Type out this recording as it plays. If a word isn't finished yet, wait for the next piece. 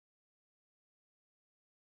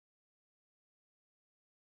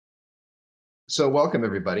So welcome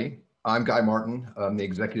everybody. I'm Guy Martin. I'm the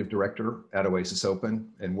Executive Director at OASIS Open,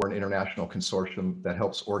 and we're an international consortium that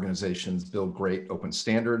helps organizations build great open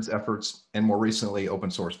standards efforts and more recently open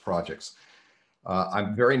source projects.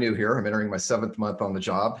 I'm very new here. I'm entering my 7th month on the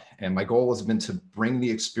job, and my goal has been to bring the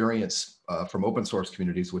experience from open source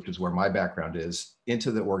communities, which is where my background is,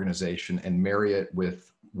 into the organization and marry it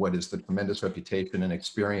with what is the tremendous reputation and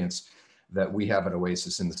experience that we have at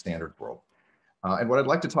OASIS in the standards world. And what I'd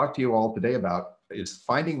like to talk to you all today about is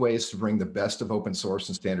finding ways to bring the best of open source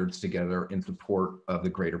and standards together in support of the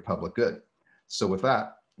greater public good. So with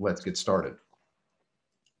that, let's get started.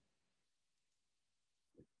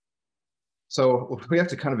 So we have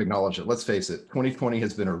to kind of acknowledge it. Let's face it, 2020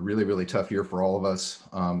 has been a really, really tough year for all of us.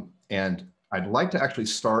 And I'd like to actually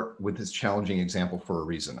start with this challenging example for a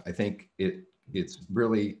reason. I think it's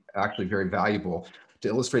really actually very valuable to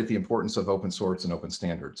illustrate the importance of open source and open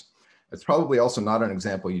standards. It's probably also not an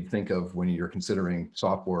example you'd think of when you're considering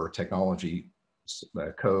software or technology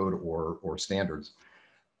code or standards.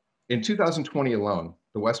 In 2020 alone,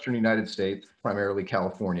 the Western United States, primarily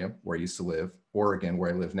California, where I used to live, Oregon, where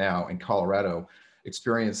I live now, and Colorado,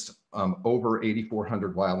 experienced over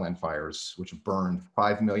 8,400 wildland fires, which burned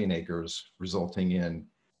 5 million acres, resulting in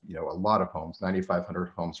a lot of homes, 9,500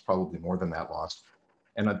 homes, probably more than that lost.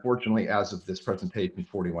 And unfortunately, as of this presentation,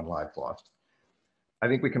 41 lives lost. I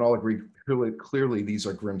think we can all agree clearly these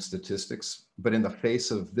are grim statistics, but in the face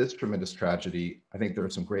of this tremendous tragedy, I think there are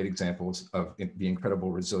some great examples of the incredible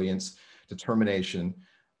resilience, determination,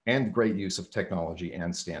 and great use of technology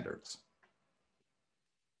and standards.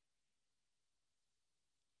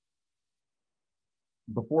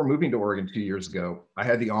 Before moving to Oregon 2 years ago, I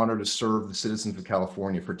had the honor to serve the citizens of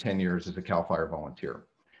California for 10 years as a CAL FIRE volunteer.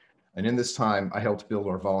 And in this time, I helped build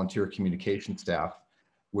our volunteer communication staff,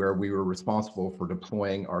 where we were responsible for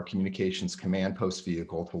deploying our communications command post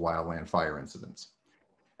vehicle to wildland fire incidents.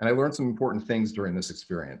 And I learned some important things during this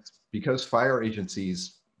experience. Because fire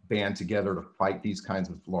agencies band together to fight these kinds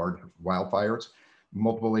of large wildfires,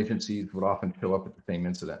 multiple agencies would often show up at the same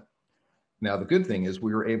incident. Now, the good thing is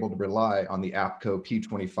we were able to rely on the APCO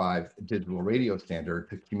P25 digital radio standard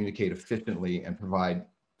to communicate efficiently and provide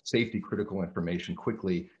safety critical information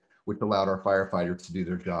quickly, which allowed our firefighters to do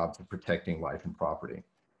their jobs of protecting life and property.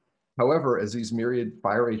 However, as these myriad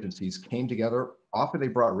fire agencies came together, often they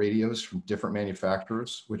brought radios from different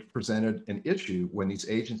manufacturers, which presented an issue when these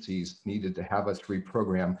agencies needed to have us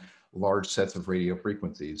reprogram large sets of radio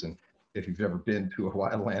frequencies. And if you've ever been to a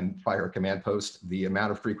wildland fire command post, the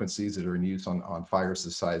amount of frequencies that are in use on fires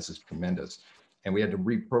this size is tremendous. And we had to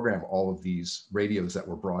reprogram all of these radios that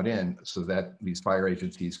were brought in so that these fire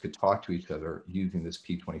agencies could talk to each other using this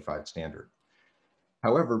P25 standard.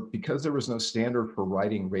 However, because there was no standard for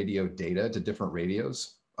writing radio data to different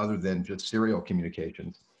radios, other than just serial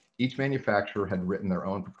communications, each manufacturer had written their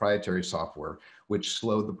own proprietary software, which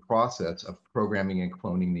slowed the process of programming and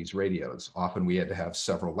cloning these radios. Often we had to have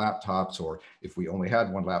several laptops, or if we only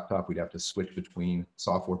had one laptop, we'd have to switch between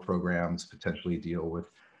software programs, potentially deal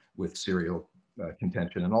with serial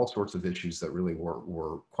contention and all sorts of issues that really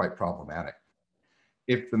were quite problematic.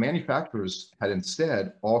 If the manufacturers had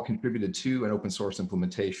instead all contributed to an open source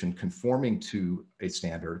implementation conforming to a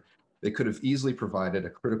standard, they could have easily provided a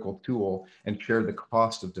critical tool and shared the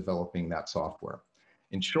cost of developing that software.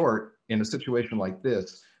 In short, in a situation like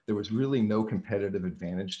this, there was really no competitive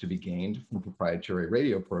advantage to be gained from proprietary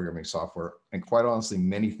radio programming software, and quite honestly,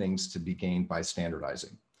 many things to be gained by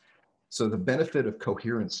standardizing. So the benefit of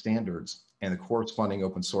coherent standards and the corresponding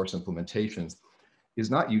open source implementations is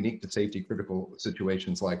not unique to safety critical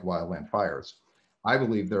situations like wildland fires. I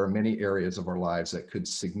believe there are many areas of our lives that could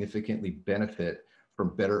significantly benefit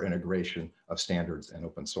from better integration of standards and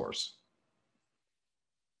open source.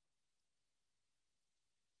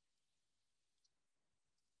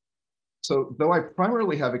 So though I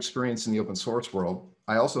primarily have experience in the open source world,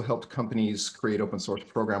 I also helped companies create open source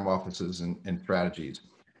program offices and strategies.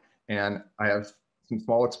 And I have some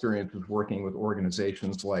small experiences working with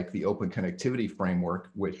organizations like the Open Connectivity Framework,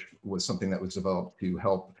 which was something that was developed to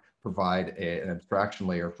help provide an abstraction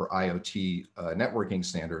layer for IoT networking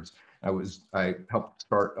standards. I helped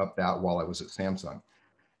start up that while I was at Samsung.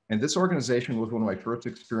 And this organization was one of my first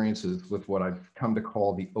experiences with what I've come to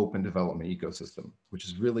call the open development ecosystem, which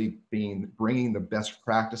is really bringing the best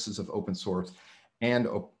practices of open source and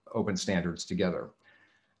open standards together.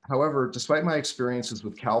 However, despite my experiences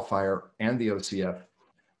with CAL FIRE and the OCF,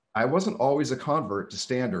 I wasn't always a convert to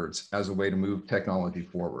standards as a way to move technology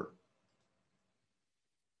forward.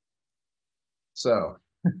 So,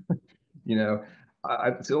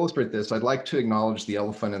 To illustrate this, I'd like to acknowledge the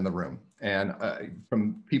elephant in the room. And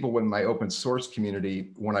from people in my open source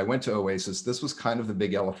community, when I went to OASIS, this was kind of the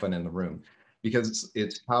big elephant in the room, because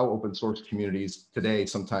it's how open source communities today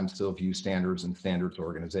sometimes still view standards and standards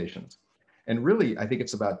organizations. And really, I think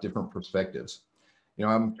it's about different perspectives. You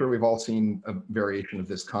know, I'm sure we've all seen a variation of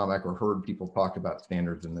this comic or heard people talk about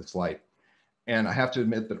standards in this light. And I have to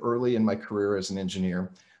admit that early in my career as an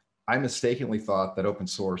engineer, I mistakenly thought that open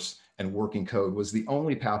source and working code was the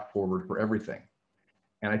only path forward for everything.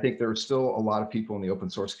 And I think there are still a lot of people in the open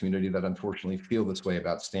source community that unfortunately feel this way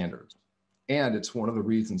about standards. And it's one of the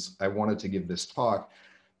reasons I wanted to give this talk,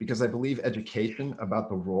 because I believe education about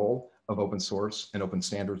the role of open source and open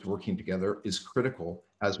standards working together is critical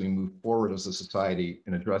as we move forward as a society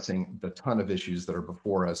in addressing the ton of issues that are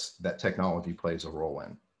before us that technology plays a role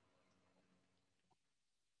in.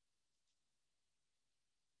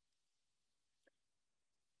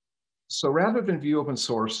 So rather than view open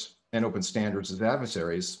source and open standards as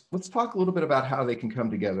adversaries, let's talk a little bit about how they can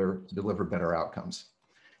come together to deliver better outcomes.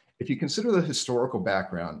 If you consider the historical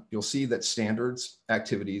background, you'll see that standards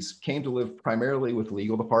activities came to live primarily with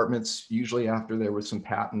legal departments, usually after there was some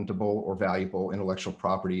patentable or valuable intellectual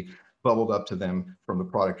property bubbled up to them from the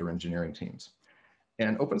product or engineering teams.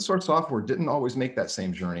 And open source software didn't always make that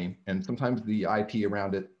same journey, and sometimes the IP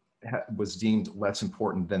around it was deemed less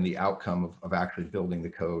important than the outcome of actually building the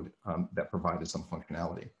code that provided some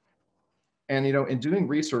functionality. And you know, in doing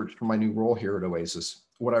research for my new role here at OASIS,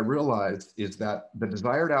 what I realized is that the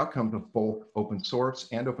desired outcomes of both open source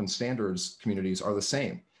and open standards communities are the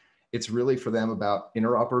same. It's really for them about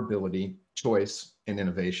interoperability, choice, and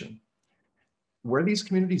innovation. Where these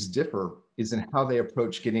communities differ is in how they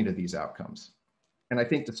approach getting to these outcomes. And I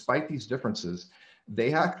think despite these differences,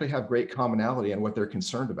 they actually have great commonality in what they're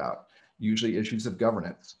concerned about, usually issues of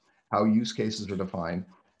governance, how use cases are defined,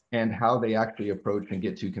 and how they actually approach and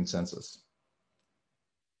get to consensus.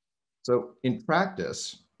 So in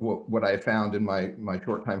practice, what I found in my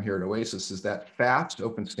short time here at OASIS is that FAST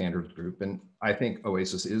Open Standards Group, and I think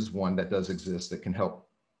OASIS is one that does exist that can help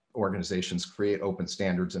organizations create open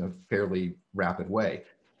standards in a fairly rapid way,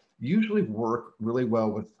 usually work really well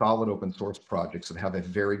with solid open source projects that have a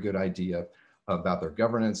very good idea about their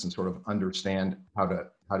governance and sort of understand how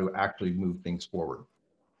to actually move things forward.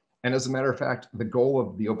 And as a matter of fact, the goal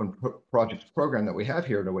of the Open Projects program that we have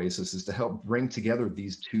here at OASIS is to help bring together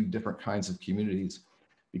these two different kinds of communities,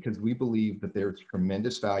 because we believe that there's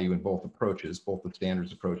tremendous value in both approaches, both the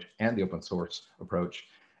standards approach and the open source approach.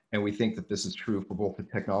 And we think that this is true for both the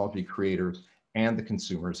technology creators and the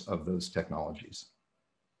consumers of those technologies.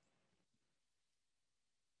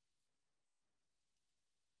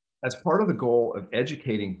 As part of the goal of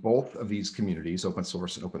educating both of these communities, open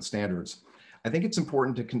source and open standards, I think it's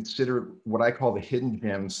important to consider what I call the hidden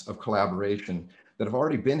gems of collaboration that have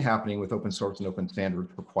already been happening with open source and open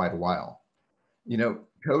standards for quite a while. You know,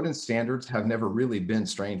 code and standards have never really been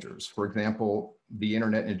strangers. For example, the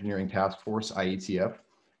Internet Engineering Task Force, IETF,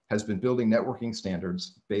 has been building networking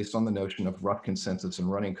standards based on the notion of rough consensus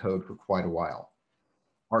and running code for quite a while.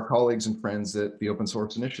 Our colleagues and friends at the Open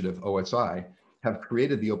Source Initiative, OSI, have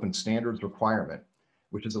created the Open Standards Requirement,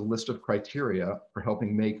 which is a list of criteria for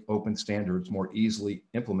helping make open standards more easily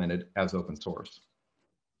implemented as open source.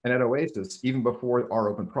 And at OASIS, even before our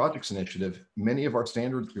Open Projects Initiative, many of our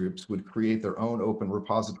standards groups would create their own open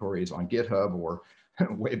repositories on GitHub, or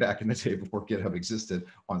way back in the day before GitHub existed,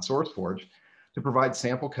 on SourceForge, to provide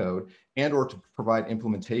sample code and or to provide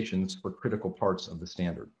implementations for critical parts of the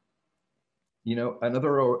standard. You know,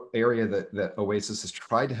 another area that OASIS has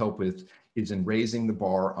tried to help with is in raising the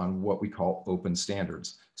bar on what we call open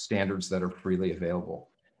standards, standards that are freely available.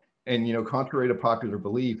 And, you know, contrary to popular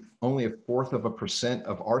belief, only 0.4%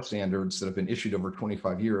 of our standards that have been issued over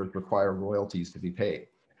 25 years require royalties to be paid.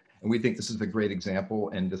 And we think this is a great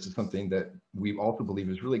example. And this is something that we also believe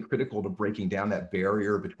is really critical to breaking down that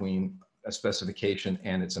barrier between a specification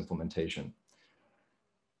and its implementation.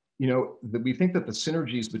 You know, we think that the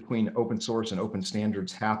synergies between open source and open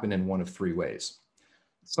standards happen in one of three ways.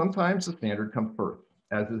 Sometimes the standard comes first,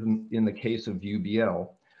 as is in the case of UBL,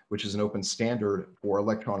 which is an open standard for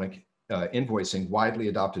electronic invoicing widely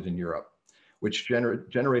adopted in Europe, which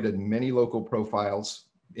generated many local profiles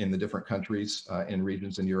in the different countries and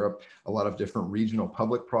regions in Europe, a lot of different regional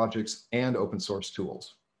public projects and open source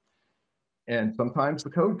tools. And sometimes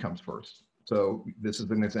the code comes first. So this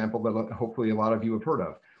is an example that hopefully a lot of you have heard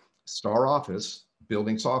of. Star Office,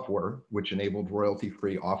 building software, which enabled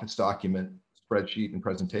royalty-free Office document, spreadsheet, and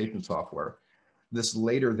presentation software. This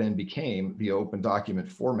later then became the open document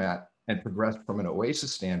format and progressed from an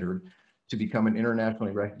OASIS standard to become an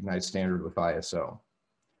internationally recognized standard with ISO.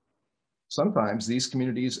 Sometimes these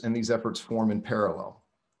communities and these efforts form in parallel,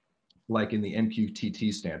 like in the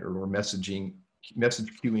MQTT standard or message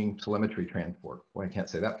queuing telemetry transport. Well, I can't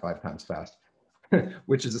say that 5 times fast,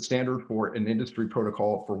 which is a standard for an industry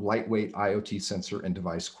protocol for lightweight IoT sensor and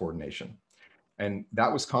device coordination. And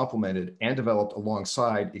that was complemented and developed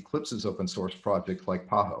alongside Eclipse's open source project like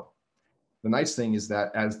PAHO. The nice thing is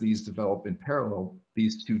that as these develop in parallel,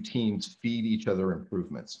 these two teams feed each other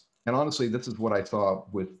improvements. And honestly, this is what I saw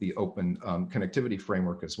with the open connectivity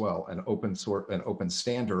framework as well, an open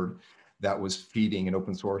standard that was feeding an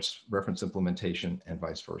open source reference implementation and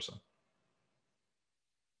vice versa.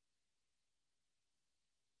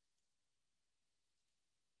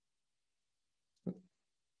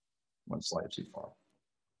 One slide too far.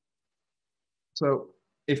 So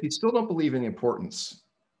if you still don't believe in the importance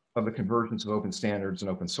of the convergence of open standards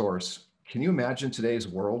and open source, can you imagine today's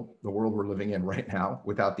world, the world we're living in right now,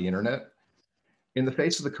 without the internet? In the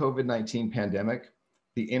face of the COVID-19 pandemic,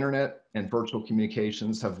 the internet and virtual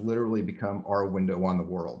communications have literally become our window on the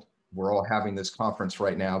world. We're all having this conference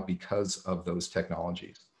right now because of those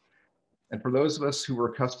technologies. And for those of us who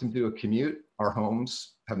were accustomed to a commute, our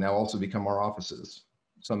homes have now also become our offices.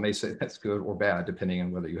 Some may say that's good or bad, depending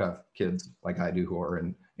on whether you have kids like I do who are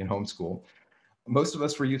in homeschool. Most of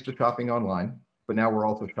us were used to shopping online, but now we're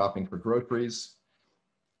also shopping for groceries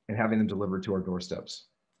and having them delivered to our doorsteps.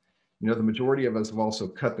 You know, the majority of us have also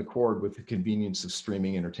cut the cord with the convenience of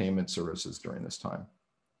streaming entertainment services during this time.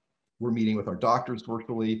 We're meeting with our doctors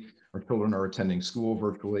virtually, our children are attending school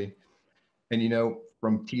virtually. And you know,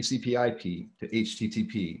 from TCP/IP to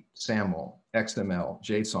HTTP, SAML, XML,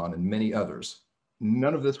 JSON, and many others,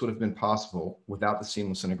 none of this would have been possible without the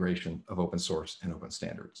seamless integration of open source and open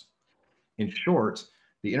standards. In short,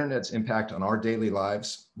 the internet's impact on our daily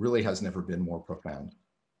lives really has never been more profound.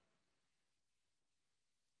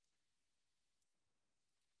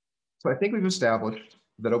 So I think we've established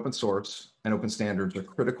that open source and open standards are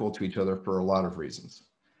critical to each other for a lot of reasons.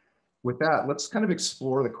 With that, let's kind of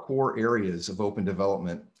explore the core areas of open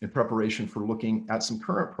development in preparation for looking at some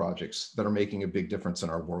current projects that are making a big difference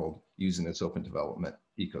in our world using this open development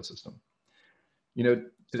ecosystem. You know,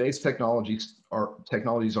 today's technologies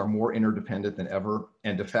are more interdependent than ever,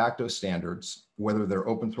 and de facto standards, whether they're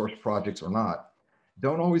open source projects or not,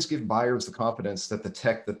 don't always give buyers the confidence that the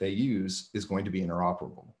tech that they use is going to be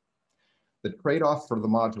interoperable. The trade-off for the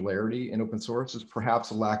modularity in open source is perhaps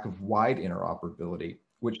a lack of wide interoperability,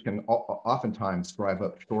 which can oftentimes drive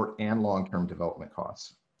up short and long-term development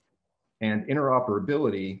costs. And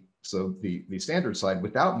interoperability, so the standard side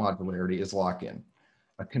without modularity, is lock-in.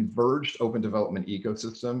 A converged open development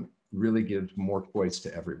ecosystem really gives more choice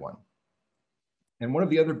to everyone. And one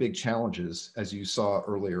of the other big challenges, as you saw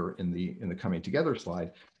earlier in the coming together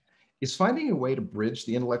slide, is finding a way to bridge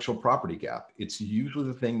the intellectual property gap. It's usually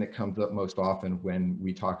the thing that comes up most often when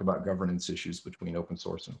we talk about governance issues between open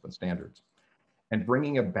source and open standards. And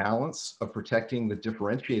bringing a balance of protecting the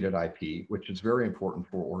differentiated IP, which is very important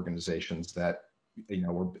for organizations that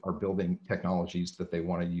are building technologies that they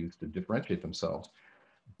want to use to differentiate themselves.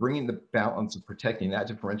 Bringing the balance of protecting that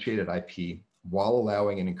differentiated IP while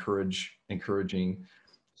allowing and encouraging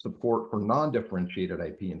support for non-differentiated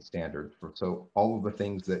IP and standards. So all of the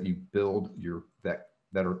things that you build that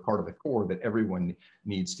are part of the core that everyone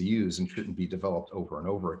needs to use and shouldn't be developed over and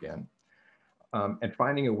over again. And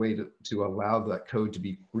finding a way to allow that code to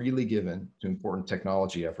be freely given to important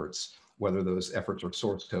technology efforts, whether those efforts are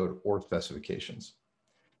source code or specifications.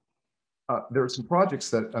 There are some projects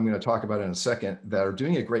that I'm going to talk about in a second that are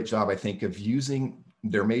doing a great job, I think, of using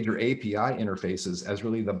their major API interfaces as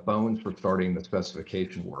really the bones for starting the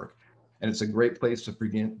specification work. And it's a great place to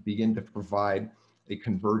begin to provide a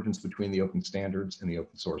convergence between the open standards and the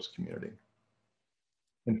open source community.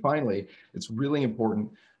 And finally, it's really important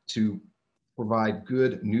to provide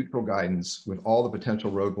good neutral guidance with all the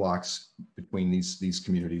potential roadblocks between these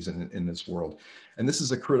communities in this world. And this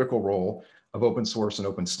is a critical role of open source and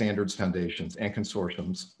open standards foundations and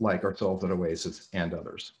consortiums like ourselves at OASIS and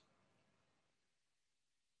others.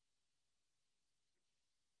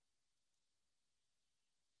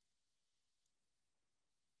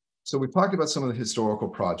 So we've talked about some of the historical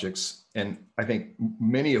projects, and I think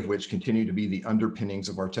many of which continue to be the underpinnings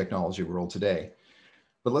of our technology world today.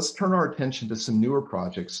 But let's turn our attention to some newer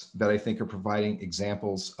projects that I think are providing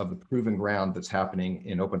examples of the proven ground that's happening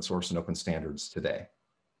in open source and open standards today.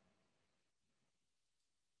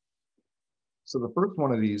 So the first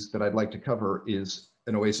one of these that I'd like to cover is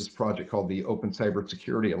an OASIS project called the Open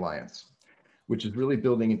Cybersecurity Alliance, which is really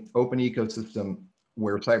building an open ecosystem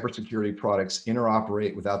where cybersecurity products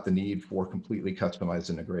interoperate without the need for completely customized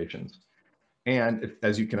integrations. And if,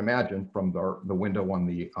 as you can imagine from the window on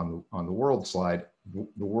the world slide,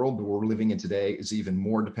 the world that we're living in today is even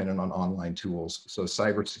more dependent on online tools. So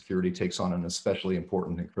cybersecurity takes on an especially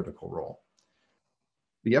important and critical role.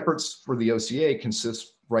 The efforts for the OCA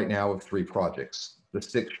consist right now of 3 projects. The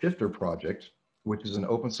Stick Shifter project, which is an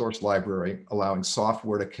open source library allowing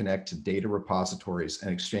software to connect to data repositories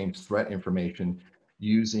and exchange threat information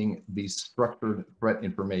using the Structured Threat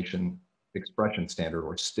Information Expression Standard,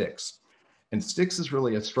 or STIX. And STIX is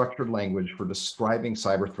really a structured language for describing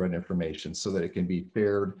cyber threat information so that it can be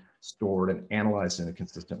shared, stored, and analyzed in a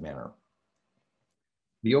consistent manner.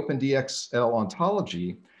 The OpenDXL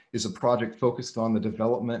ontology is a project focused on the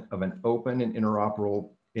development of an open and interoperable,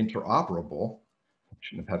 I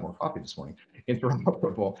shouldn't have had more coffee this morning,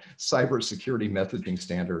 interoperable cybersecurity messaging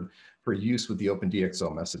standard for use with the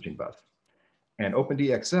OpenDXL messaging bus. And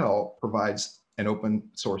OpenDXL provides an open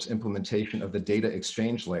source implementation of the data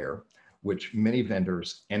exchange layer, which many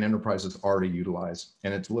vendors and enterprises already utilize.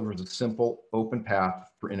 And it delivers a simple open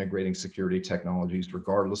path for integrating security technologies,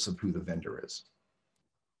 regardless of who the vendor is.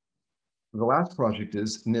 The last project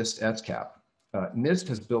is NIST SCAP. NIST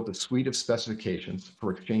has built a suite of specifications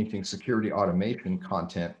for exchanging security automation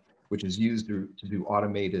content, which is used to do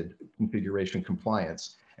automated configuration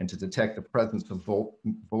compliance and to detect the presence of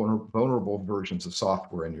vulnerable versions of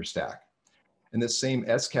software in your stack. And this same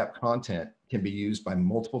SCAP content can be used by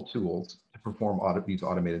multiple tools to perform these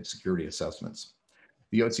automated security assessments.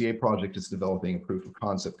 The OCA project is developing a proof of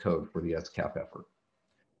concept code for the SCAP effort.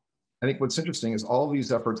 I think what's interesting is all of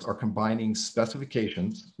these efforts are combining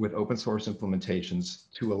specifications with open source implementations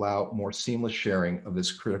to allow more seamless sharing of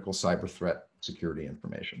this critical cyber threat security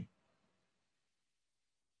information.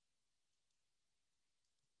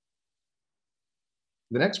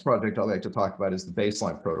 The next project I'd like to talk about is the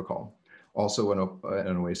Baseline Protocol, also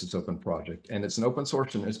an OASIS Open project. And it's an open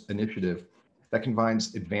source initiative that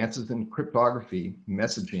combines advances in cryptography,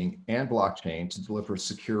 messaging, and blockchain to deliver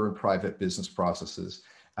secure and private business processes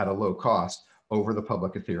at a low cost over the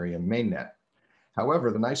public Ethereum mainnet.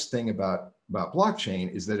 However, the nice thing about blockchain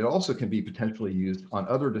is that it also can be potentially used on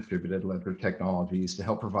other distributed ledger technologies to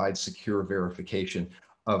help provide secure verification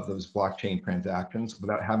of those blockchain transactions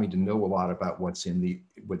without having to know a lot about what's in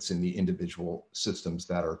the individual systems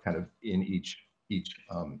that are kind of in each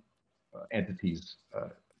entity's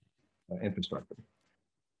infrastructure.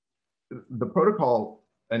 The protocol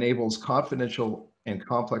enables confidential and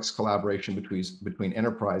complex collaboration between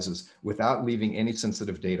enterprises without leaving any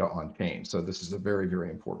sensitive data on chain. So this is a very,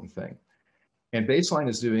 very important thing. And Baseline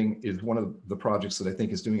is one of the projects that I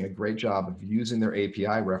think is doing a great job of using their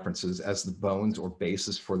API references as the bones or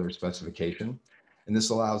basis for their specification. And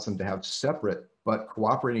this allows them to have separate but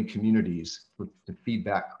cooperating communities to feed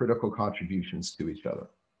back critical contributions to each other.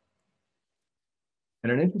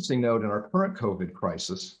 And an interesting note in our current COVID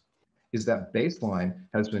crisis is that Baseline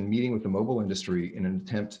has been meeting with the mobile industry in an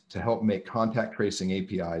attempt to help make contact tracing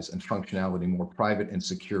APIs and functionality more private and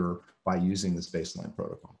secure by using this Baseline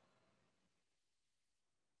protocol.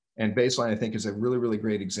 And Baseline, I think, is a really, really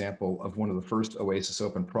great example of one of the first OASIS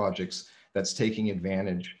Open projects that's taking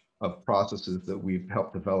advantage of processes that we've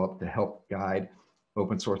helped develop to help guide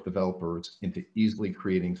open source developers into easily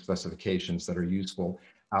creating specifications that are useful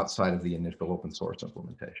outside of the initial open source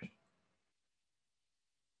implementation.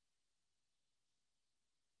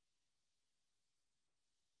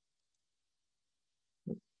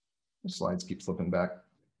 The slides keep slipping back.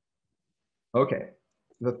 Okay,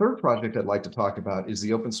 the third project I'd like to talk about is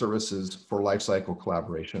the Open Services for Lifecycle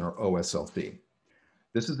Collaboration, or OSLC.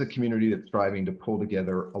 This is a community that's striving to pull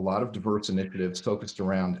together a lot of diverse initiatives focused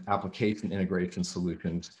around application integration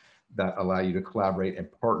solutions that allow you to collaborate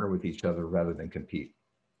and partner with each other rather than compete.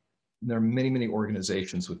 And there are many, many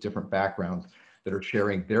organizations with different backgrounds that are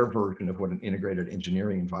sharing their version of what an integrated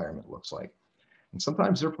engineering environment looks like. And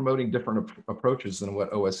sometimes they're promoting different approaches than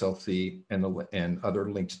what OSLC and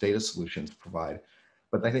other linked data solutions provide.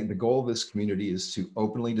 But I think the goal of this community is to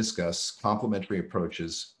openly discuss complementary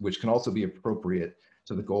approaches, which can also be appropriate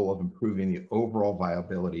to the goal of improving the overall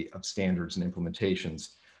viability of standards and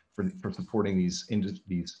implementations for supporting these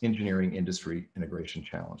engineering industry integration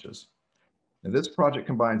challenges. Now, this project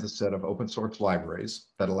combines a set of open source libraries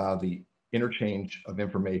that allow the interchange of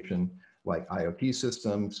information like IoT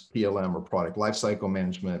systems, PLM or product lifecycle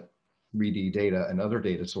management, 3D data, and other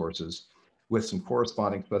data sources with some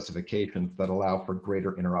corresponding specifications that allow for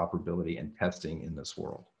greater interoperability and testing in this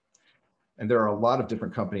world. And there are a lot of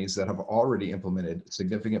different companies that have already implemented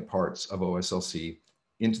significant parts of OSLC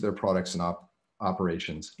into their products and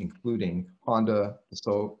operations, including Honda,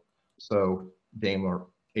 Daimler,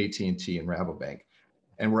 AT&T, and Rabobank.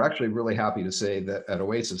 And we're actually really happy to say that at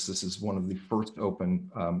OASIS, this is one of the first open,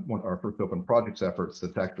 our first open projects efforts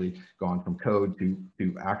that's actually gone from code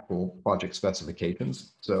to actual project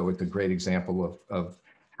specifications. So it's a great example of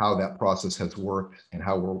how that process has worked and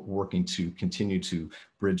how we're working to continue to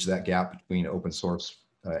bridge that gap between open source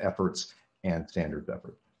efforts and standards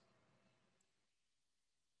efforts.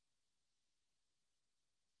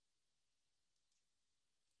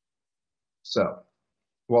 So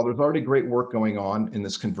while there's already great work going on in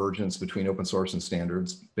this convergence between open source and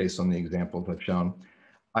standards based on the examples I've shown,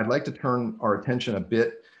 I'd like to turn our attention a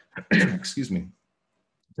bit, excuse me,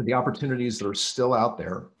 to the opportunities that are still out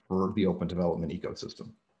there for the open development ecosystem.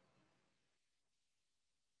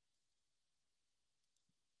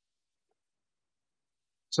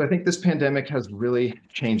 So I think this pandemic has really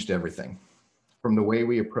changed everything, from the way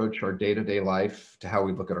we approach our day-to-day life to how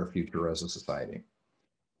we look at our future as a society.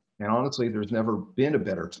 And honestly, there's never been a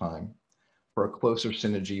better time for a closer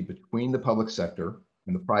synergy between the public sector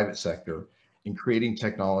and the private sector in creating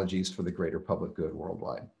technologies for the greater public good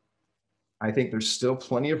worldwide. I think there's still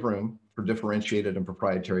plenty of room for differentiated and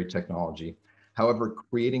proprietary technology. However,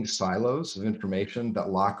 creating silos of information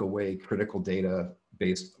that lock away critical data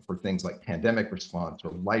based for things like pandemic response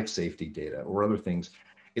or life safety data or other things,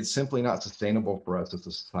 it's simply not sustainable for us as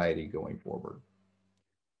a society going forward.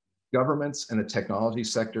 Governments and the technology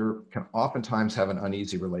sector can oftentimes have an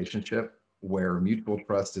uneasy relationship where mutual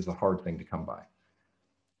trust is a hard thing to come by.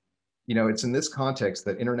 You know, it's in this context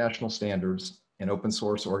that international standards and open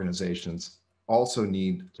source organizations also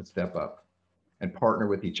need to step up and partner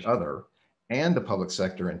with each other and the public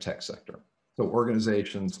sector and tech sector. So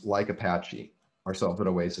organizations like Apache, ourselves at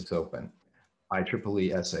OASIS Open,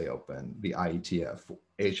 IEEE SA Open, the IETF,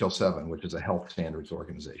 HL7, which is a health standards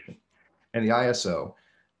organization, and the ISO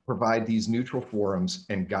provide these neutral forums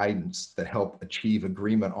and guidance that help achieve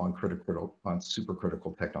agreement on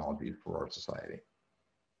supercritical technologies for our society.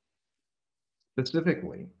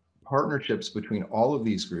 Specifically, partnerships between all of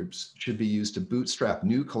these groups should be used to bootstrap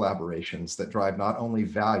new collaborations that drive not only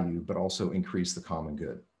value, but also increase the common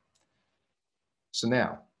good. So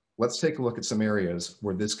now, let's take a look at some areas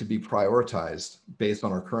where this could be prioritized based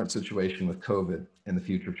on our current situation with COVID and the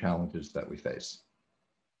future challenges that we face.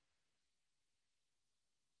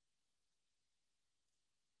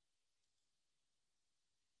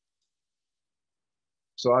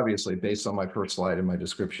 So obviously, based on my first slide and my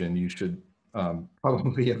description, you should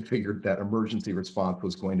probably have figured that emergency response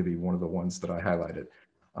was going to be one of the ones that I highlighted.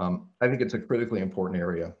 I think it's a critically important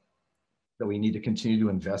area that we need to continue to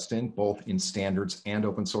invest in, both in standards and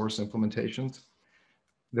open source implementations.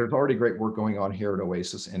 There's already great work going on here at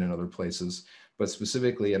OASIS and in other places, but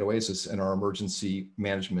specifically at OASIS and our Emergency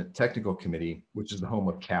Management Technical Committee, which is the home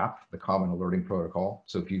of CAP, the Common Alerting Protocol.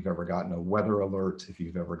 So if you've ever gotten a weather alert, if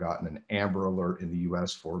you've ever gotten an Amber Alert in the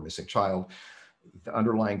US for a missing child, the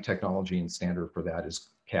underlying technology and standard for that is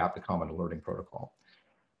CAP, the Common Alerting Protocol.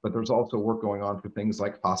 But there's also work going on for things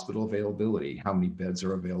like hospital availability, how many beds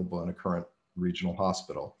are available in a current regional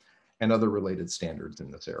hospital, and other related standards in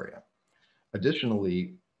this area.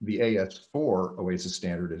 Additionally, the AS4 OASIS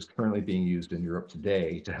standard is currently being used in Europe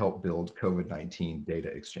today to help build COVID-19 data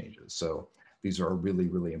exchanges. So these are really,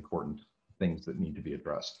 really important things that need to be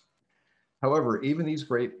addressed. However, even these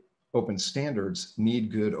great open standards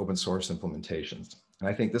need good open source implementations. And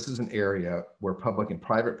I think this is an area where public and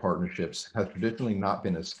private partnerships have traditionally not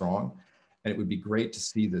been as strong. And it would be great to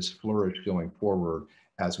see this flourish going forward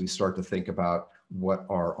as we start to think about what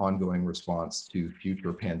our ongoing response to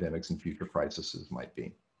future pandemics and future crises might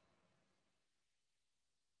be.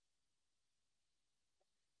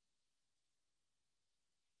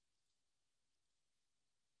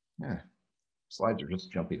 Yeah, slides are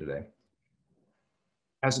just jumpy today.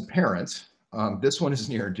 As a parent, this one is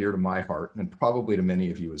near and dear to my heart and probably to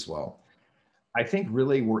many of you as well. I think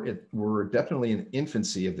really we're definitely in the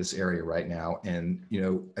infancy of this area right now. And, you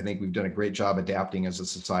know, I think we've done a great job adapting as a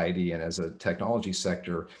society and as a technology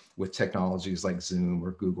sector with technologies like Zoom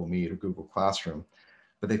or Google Meet or Google Classroom,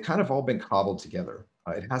 but they've kind of all been cobbled together.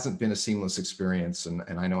 It hasn't been a seamless experience. And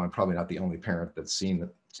I know I'm probably not the only parent that's seen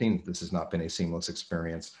that this has not been a seamless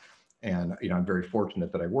experience. And you know, I'm very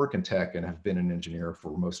fortunate that I work in tech and have been an engineer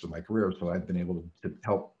for most of my career, so I've been able to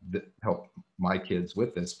help my kids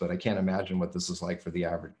with this. But I can't imagine what this is like for the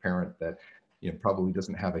average parent that probably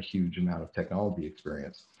doesn't have a huge amount of technology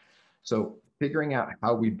experience. So figuring out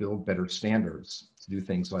how we build better standards to do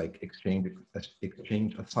things like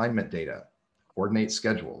exchange assignment data, coordinate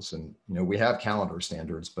schedules, and we have calendar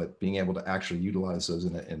standards, but being able to actually utilize those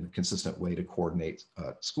in a consistent way to coordinate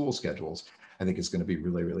school schedules, I think is going to be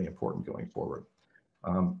really, really important going forward.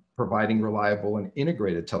 providing reliable and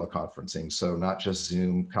integrated teleconferencing. So not just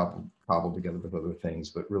Zoom cobbled together with other things,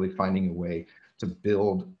 but really finding a way to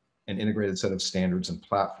build an integrated set of standards and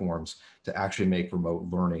platforms to actually make remote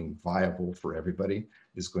learning viable for everybody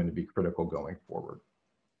is going to be critical going forward.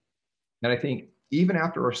 And I think even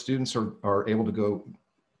after our students are able to go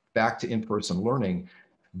back to in-person learning,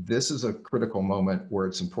 this is a critical moment where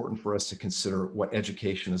it's important for us to consider what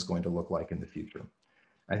education is going to look like in the future.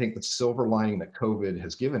 I think the silver lining that COVID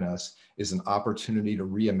has given us is an opportunity to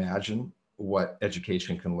reimagine what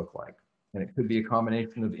education can look like. And it could be a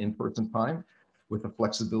combination of in-person time with the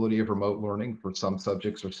flexibility of remote learning for some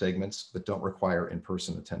subjects or segments that don't require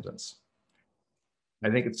in-person attendance. I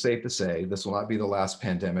think it's safe to say this will not be the last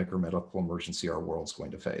pandemic or medical emergency our world's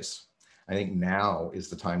going to face. I think now is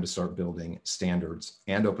the time to start building standards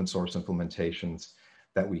and open source implementations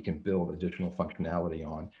that we can build additional functionality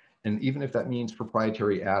on. And even if that means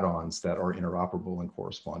proprietary add-ons that are interoperable and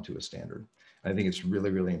correspond to a standard. I think it's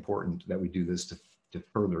really, really important that we do this to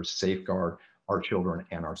further safeguard our children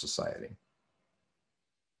and our society.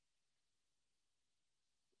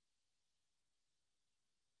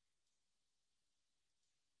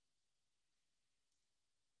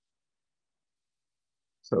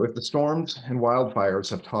 So if the storms and wildfires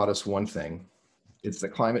have taught us one thing, it's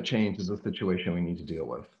that climate change is a situation we need to deal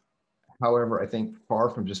with. However, I think far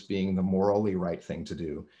from just being the morally right thing to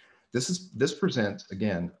do, this presents,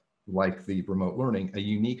 again, like the remote learning, a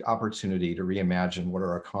unique opportunity to reimagine what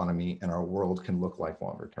our economy and our world can look like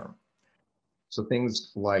longer term. So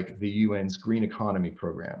things like the UN's Green Economy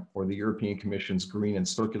Program or the European Commission's Green and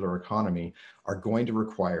Circular Economy are going to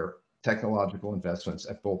require technological investments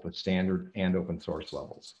at both the standard and open source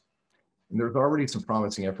levels. And there's already some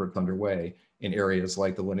promising efforts underway in areas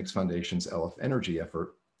like the Linux Foundation's LF Energy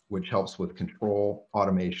effort, which helps with control,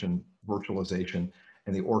 automation, virtualization,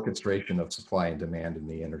 and the orchestration of supply and demand in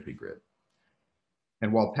the energy grid.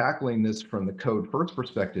 And while tackling this from the code first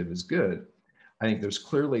perspective is good, I think there's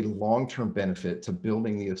clearly long-term benefit to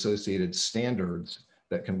building the associated standards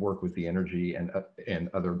that can work with the energy and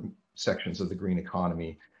other sections of the green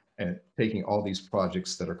economy, and taking all these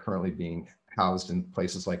projects that are currently being housed in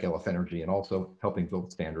places like LF Energy and also helping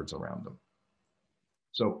build standards around them.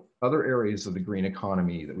 So other areas of the green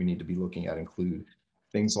economy that we need to be looking at include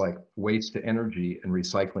things like waste to energy and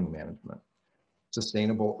recycling management,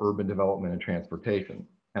 sustainable urban development and transportation.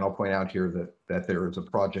 And I'll point out here that there is a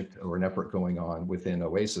project or an effort going on within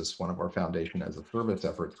OASIS, one of our foundation as a service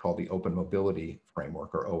efforts called the Open Mobility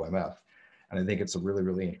Framework, or OMF. And I think it's a really,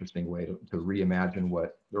 really interesting way to reimagine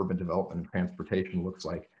what urban development and transportation looks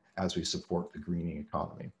like as we support the greening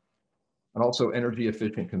economy. And also energy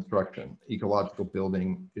efficient construction. Ecological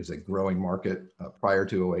building is a growing market. Prior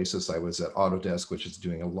to OASIS, I was at Autodesk, which is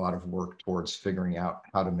doing a lot of work towards figuring out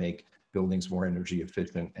how to make buildings more energy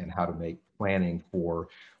efficient and how to make planning for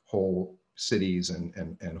whole cities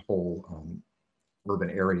and whole urban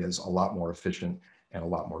areas a lot more efficient and a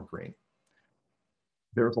lot more green.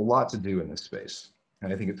 There's a lot to do in this space.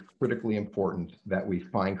 And I think it's critically important that we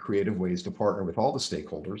find creative ways to partner with all the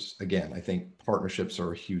stakeholders. Again, I think partnerships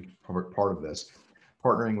are a huge part of this,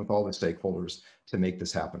 partnering with all the stakeholders to make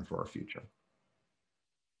this happen for our future.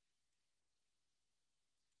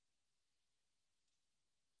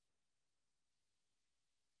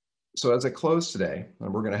 So as I close today,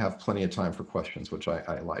 and we're going to have plenty of time for questions, which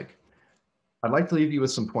I like, I'd like to leave you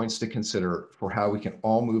with some points to consider for how we can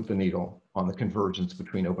all move the needle on the convergence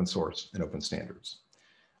between open source and open standards.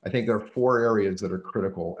 I think there are 4 areas that are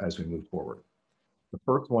critical as we move forward. The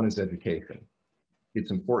first one is education.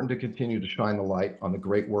 It's important to continue to shine the light on the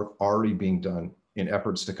great work already being done in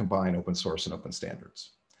efforts to combine open source and open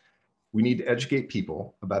standards. We need to educate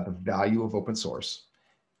people about the value of open source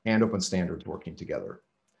and open standards working together.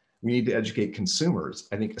 We need to educate consumers,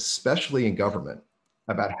 I think especially in government,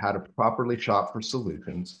 about how to properly shop for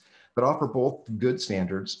solutions that offer both good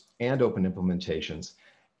standards and open implementations,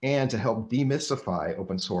 and to help demystify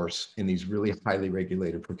open source in these really highly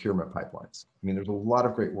regulated procurement pipelines. I mean, there's a lot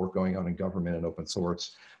of great work going on in government and open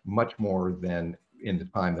source, much more than in the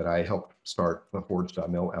time that I helped start the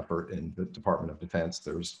Forge.mil effort in the Department of Defense.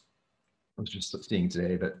 I was just seeing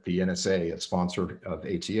today that the NSA, a sponsor of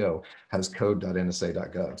ATO, has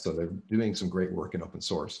code.nsa.gov. So they're doing some great work in open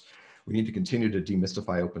source. We need to continue to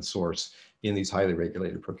demystify open source in these highly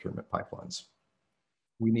regulated procurement pipelines.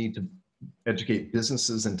 We need to educate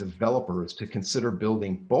businesses and developers to consider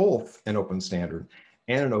building both an open standard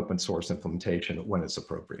and an open source implementation when it's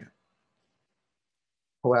appropriate.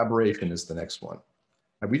 Collaboration is the next one.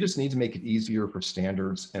 And we just need to make it easier for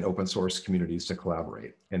standards and open source communities to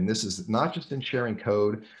collaborate. And this is not just in sharing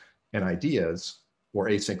code and ideas, or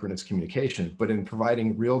asynchronous communication, but in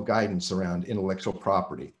providing real guidance around intellectual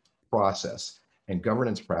property, process, and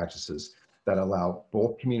governance practices that allow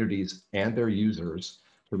both communities and their users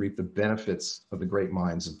to reap the benefits of the great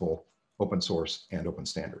minds of both open source and open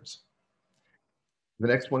standards. The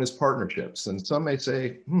next one is partnerships. And some may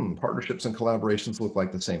say, partnerships and collaborations look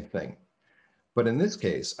like the same thing. But in this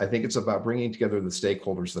case, I think it's about bringing together the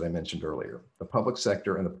stakeholders that I mentioned earlier, the public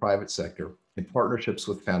sector and the private sector, in partnerships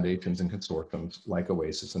with foundations and consortiums like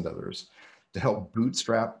OASIS and others, to help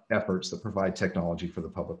bootstrap efforts that provide technology for the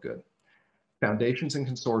public good. Foundations and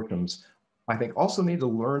consortiums, I think, also need to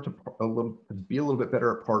learn to be a little bit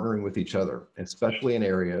better at partnering with each other, especially in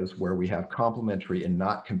areas where we have complementary and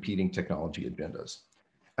not competing technology agendas.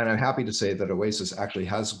 And I'm happy to say that OASIS actually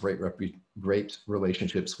has great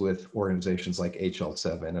relationships with organizations like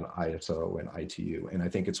HL7 and ISO and ITU. And I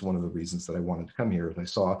think it's one of the reasons that I wanted to come here, is I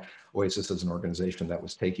saw OASIS as an organization that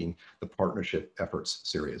was taking the partnership efforts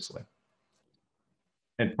seriously.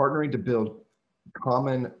 And partnering to build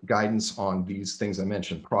common guidance on these things I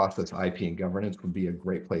mentioned, process, IP, and governance, would be a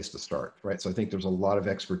great place to start, right? So I think there's a lot of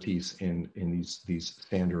expertise in these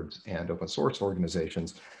standards and open source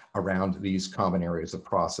organizations around these common areas of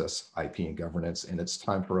process, IP, and governance. And it's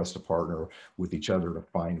time for us to partner with each other to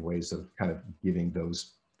find ways of kind of giving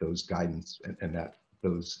those guidance and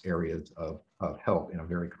those areas of help in a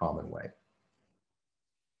very common way.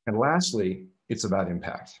 And lastly, it's about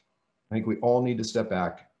impact. I think we all need to step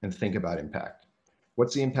back and think about impact.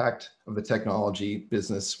 What's the impact of the technology,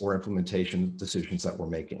 business, or implementation decisions that we're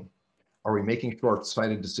making? Are we making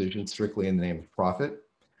short-sighted decisions strictly in the name of profit?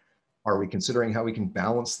 Are we considering how we can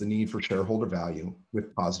balance the need for shareholder value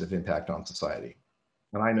with positive impact on society?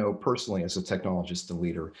 And I know personally, as a technologist and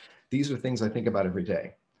leader, these are things I think about every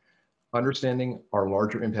day. Understanding our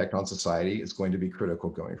larger impact on society is going to be critical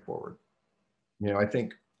going forward. You know, I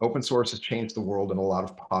think open source has changed the world in a lot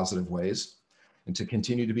of positive ways. And to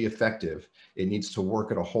continue to be effective, it needs to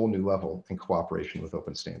work at a whole new level in cooperation with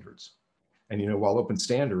open standards. And you know, while open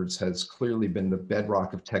standards has clearly been the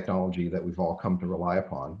bedrock of technology that we've all come to rely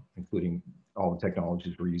upon, including all the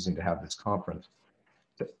technologies we're using to have this conference,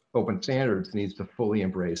 open standards needs to fully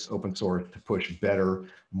embrace open source to push better,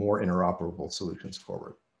 more interoperable solutions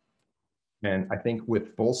forward. And I think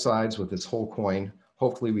with both sides, with this whole coin,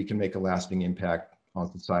 hopefully we can make a lasting impact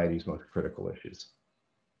on society's most critical issues.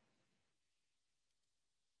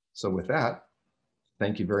 So with that,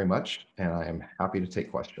 thank you very much, and I am happy to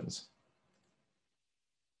take questions.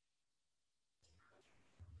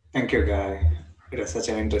 Thank you, Guy. It was such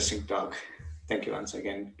an interesting talk. Thank you once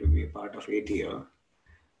again to be a part of ATO.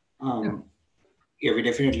 Yeah, we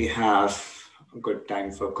definitely have a good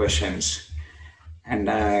time for questions. And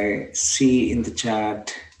I see in the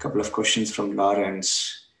chat a couple of questions from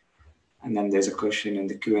Lawrence, and then there's a question in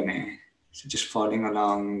the Q&A. So just following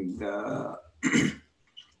along the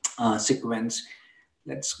sequence,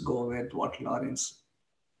 let's go with what Lawrence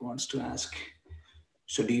wants to ask.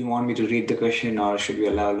 So do you want me to read the question, or should we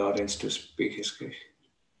allow Lawrence to speak his question?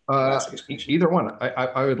 Either one.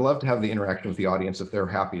 I would love to have the interaction with the audience if they're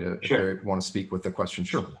happy to, sure. If they want to speak with the question.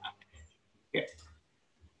 Sure. Yeah.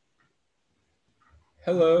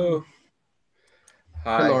 Hello.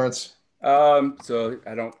 Hi. Hey, Lawrence. So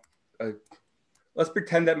I don't, let's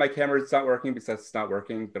pretend that my camera is not working, because that's not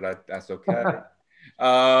working, but that's okay.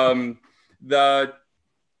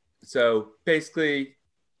 So basically,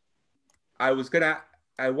 I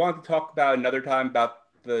wanted to talk about another time about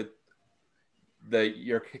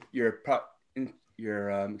your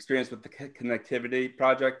experience with the connectivity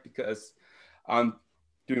project, because I'm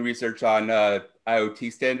doing research on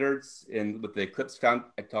IoT standards, and with the Eclipse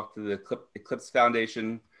I talked to the Eclipse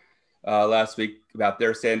Foundation last week about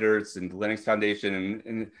their standards, and the Linux Foundation,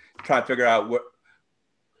 and trying to figure out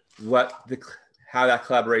how that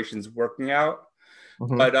collaboration is working out.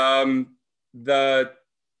 Mm-hmm. But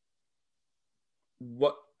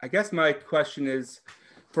what I guess my question is,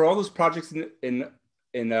 for all those projects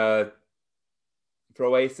for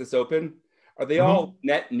OASIS Open, are they all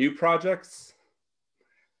net new projects?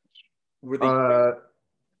 Were they?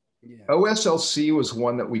 Yeah. OSLC was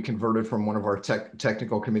one that we converted from one of our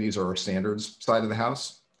technical committees or our standards side of the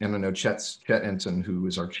house. And I know Chet Ensign, who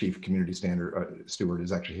is our chief community standard steward,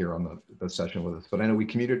 is actually here on the session with us. But I know we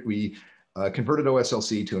converted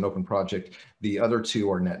OSLC to an open project. The other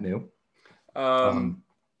two are net new. Go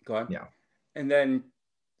on. Yeah. And then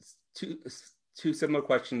two similar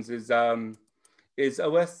questions: is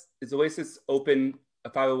OASIS Open a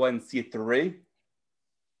 501c3?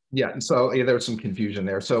 Yeah, and so there's some confusion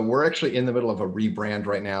there. So we're actually in the middle of a rebrand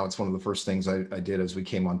right now. It's one of the first things I did as we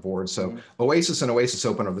came on board. So OASIS and OASIS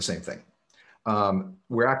Open are the same thing.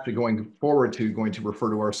 We're actually going to refer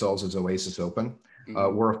to ourselves as OASIS Open.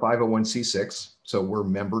 We're a 501c6, so we're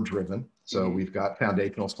member driven. So we've got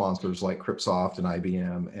foundational sponsors like Cripsoft and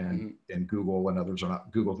IBM and Google, and others are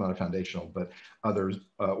not. Google's not a foundational, but others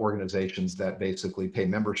organizations that basically pay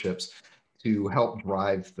memberships to help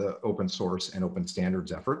drive the open source and open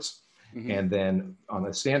standards efforts. And then on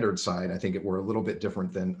the standard side, I think we're a little bit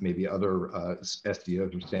different than maybe other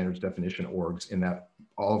SDOs or standards definition orgs, in that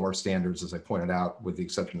all of our standards, as I pointed out, with the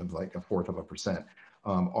exception of like 1/4%,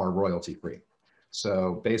 are royalty free.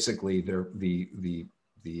 So basically, the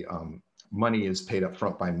money is paid up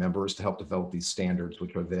front by members to help develop these standards,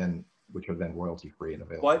 which are then royalty free and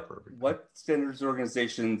available for everybody. What standards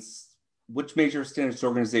organizations, which major standards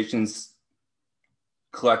organizations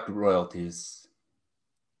collect royalties?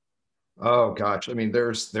 Oh gosh, I mean,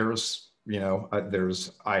 there's there's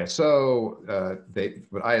ISO.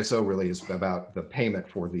 But ISO really is about the payment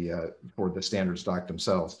for the standards doc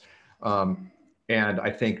themselves, and I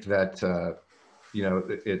think that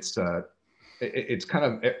it's kind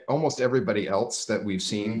of almost everybody else that we've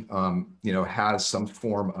seen, has some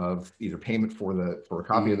form of either payment for a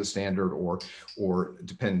copy of the standard, or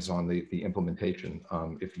depends on the implementation.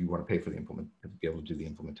 If you want to pay for to be able to do the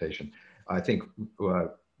implementation, I think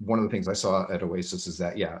one of the things I saw at OASIS is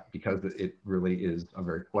that, because it really is a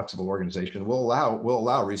very flexible organization, will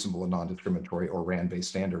allow reasonable and non-discriminatory or RAND-based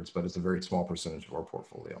standards, but it's a very small percentage of our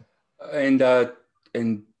portfolio.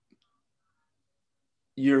 And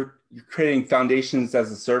you're creating foundations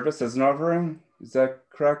as a service, as an offering, is that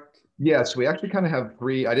correct? Yes, we actually kind of have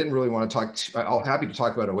three. I didn't really want to talk. I'm happy to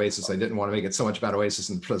talk about OASIS. I didn't want to make it so much about OASIS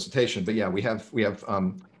in the presentation, but yeah, we have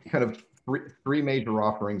kind of three major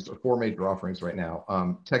offerings, or four major offerings right now.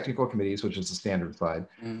 Technical committees, which is the standard side,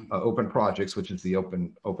 open projects, which is the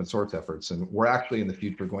open source efforts, and we're actually in the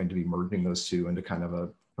future going to be merging those two into kind of a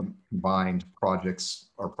combined projects,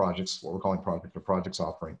 what we're calling projects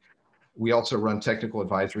offering. We also run technical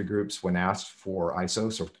advisory groups when asked for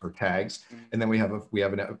ISOs or tags. And then we have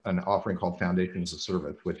an offering called Foundations of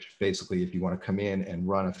Service, which basically, if you want to come in and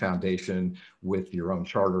run a foundation with your own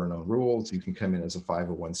charter and own rules, you can come in as a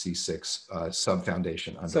 501c6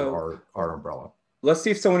 sub-foundation under our umbrella. Let's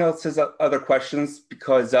see if someone else has other questions,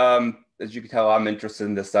 because as you can tell, I'm interested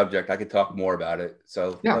in this subject. I could talk more about it.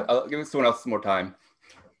 So yeah, I'll give someone else some more time.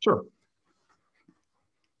 Sure.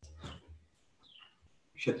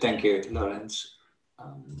 Sure, thank you, Lawrence.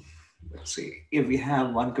 Let's see if we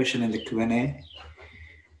have one question in the Q&A.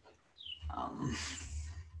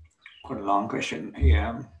 Quite a long question.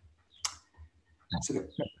 Yeah. So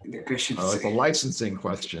the question. Oh, it's a licensing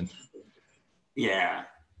question. Yeah,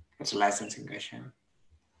 it's a licensing question.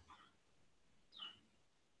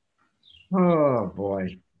 Oh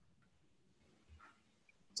boy.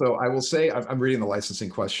 So I will say, I'm reading the licensing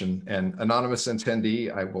question, and anonymous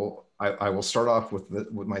attendee, I will start off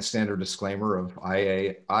with my standard disclaimer of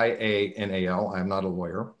IANAL. I'm not a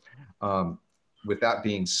lawyer. With that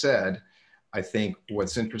being said, I think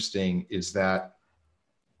what's interesting is that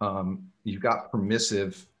you've got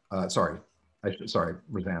permissive. Sorry,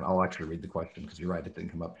 Roseanne. I'll actually read the question, because you're right, it didn't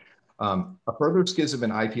come up. A further schism in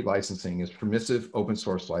IP licensing is permissive open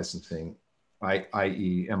source licensing,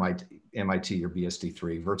 i.e. MIT or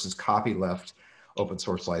BSD3, versus copyleft open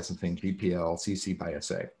source licensing, GPL, CC by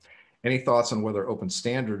SA. Any thoughts on whether open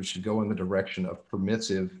standards should go in the direction of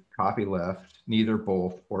permissive, copyleft, neither,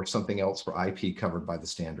 both, or something else for IP covered by the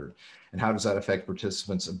standard? And how does that affect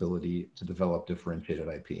participants' ability to develop differentiated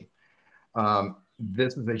IP?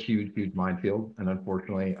 This is a huge, huge minefield. And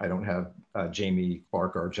unfortunately, I don't have Jamie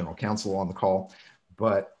Clark, our general counsel, on the call,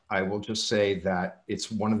 but I will just say that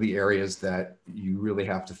it's one of the areas that you really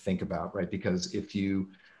have to think about, right? Because if you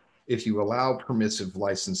allow permissive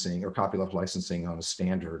licensing or copyleft licensing on a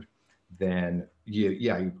standard, then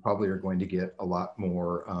you probably are going to get a lot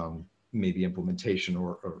more maybe implementation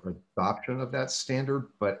or adoption of that standard,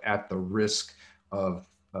 but at the risk of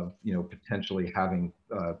potentially having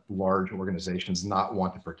large organizations not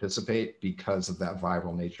want to participate because of that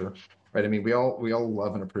viral nature, right? I mean, we all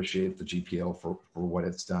love and appreciate the GPL for what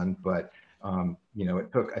it's done, but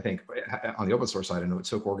it took, I think, on the open source side, I know it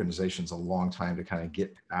took organizations a long time to kind of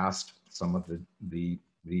get past some of the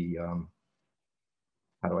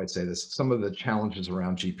how do I say this? Some of the challenges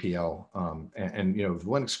around GPL, and the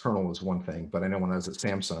Linux kernel was one thing, but I know when I was at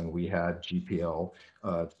Samsung, we had GPL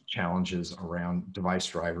challenges around device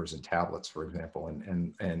drivers and tablets, for example,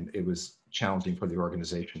 and it was challenging for the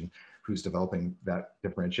organization who's developing that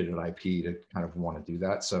differentiated IP to kind of want to do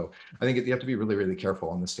that. So I think you have to be really, really careful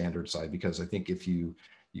on the standard side, because I think if you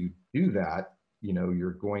do that,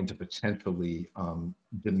 you're going to potentially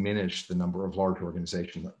diminish the number of large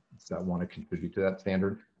organizations entities that want to contribute to that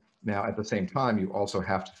standard. Now, at the same time, you also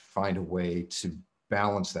have to find a way to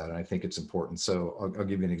balance that. And I think it's important. So I'll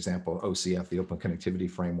give you an example, OCF, the Open Connectivity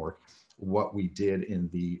Framework. What we did in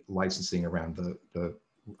the licensing around the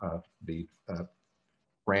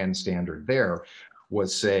brand standard there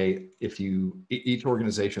was say, if each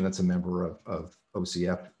organization that's a member of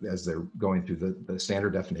OCF, as they're going through the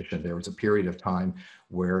standard definition, there was a period of time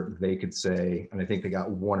where they could say, and I think they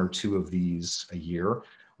got 1 or 2 of these a year,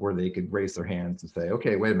 where they could raise their hands and say,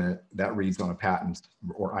 okay, wait a minute, that reads on a patent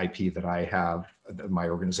or IP that I have, that my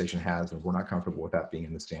organization has, and we're not comfortable with that being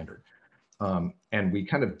in the standard. And we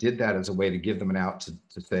kind of did that as a way to give them an out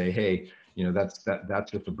to say, hey, you know, that's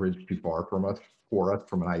just a bridge too far from us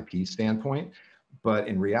from an IP standpoint. But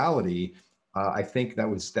in reality, I think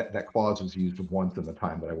that clause was used once in the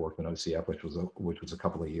time that I worked in OCF, which was a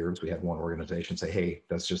couple of years. We had one organization say, hey,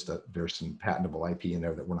 that's just there's some patentable IP in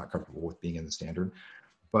there that we're not comfortable with being in the standard.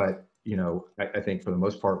 But you know, I think for the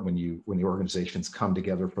most part, when the organizations come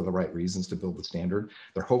together for the right reasons to build the standard,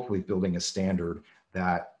 they're hopefully building a standard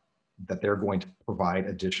that they're going to provide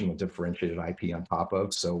additional differentiated IP on top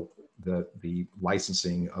of. So the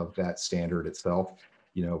licensing of that standard itself,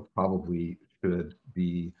 you know, probably should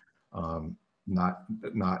be not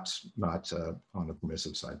on the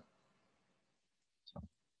permissive side. So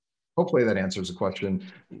hopefully that answers the question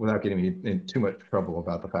without getting me in too much trouble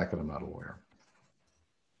about the fact that I'm not a lawyer.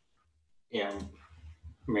 Yeah,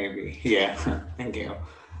 maybe. Yeah, thank you.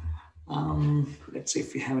 Let's see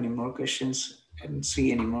if we have any more questions. I didn't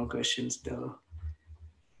see any more questions though.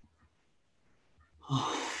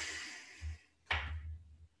 Oh.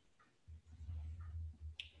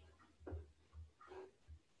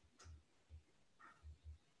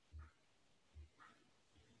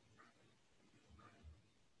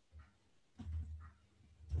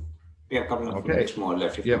 We have a couple of minutes more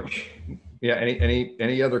left. Yep. Yeah.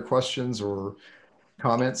 Any other questions or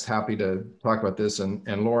comments? Happy to talk about this.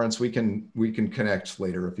 And Lawrence, we can connect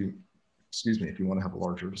later if you want to have a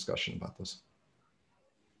larger discussion about this.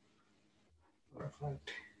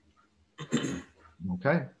 Perfect.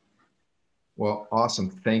 Okay. Well, awesome.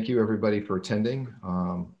 Thank you everybody for attending.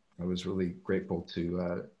 I was really grateful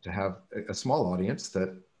to have a small audience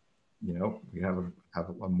that, you know, we have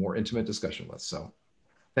a more intimate discussion with. So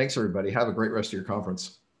thanks everybody. Have a great rest of your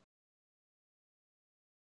conference.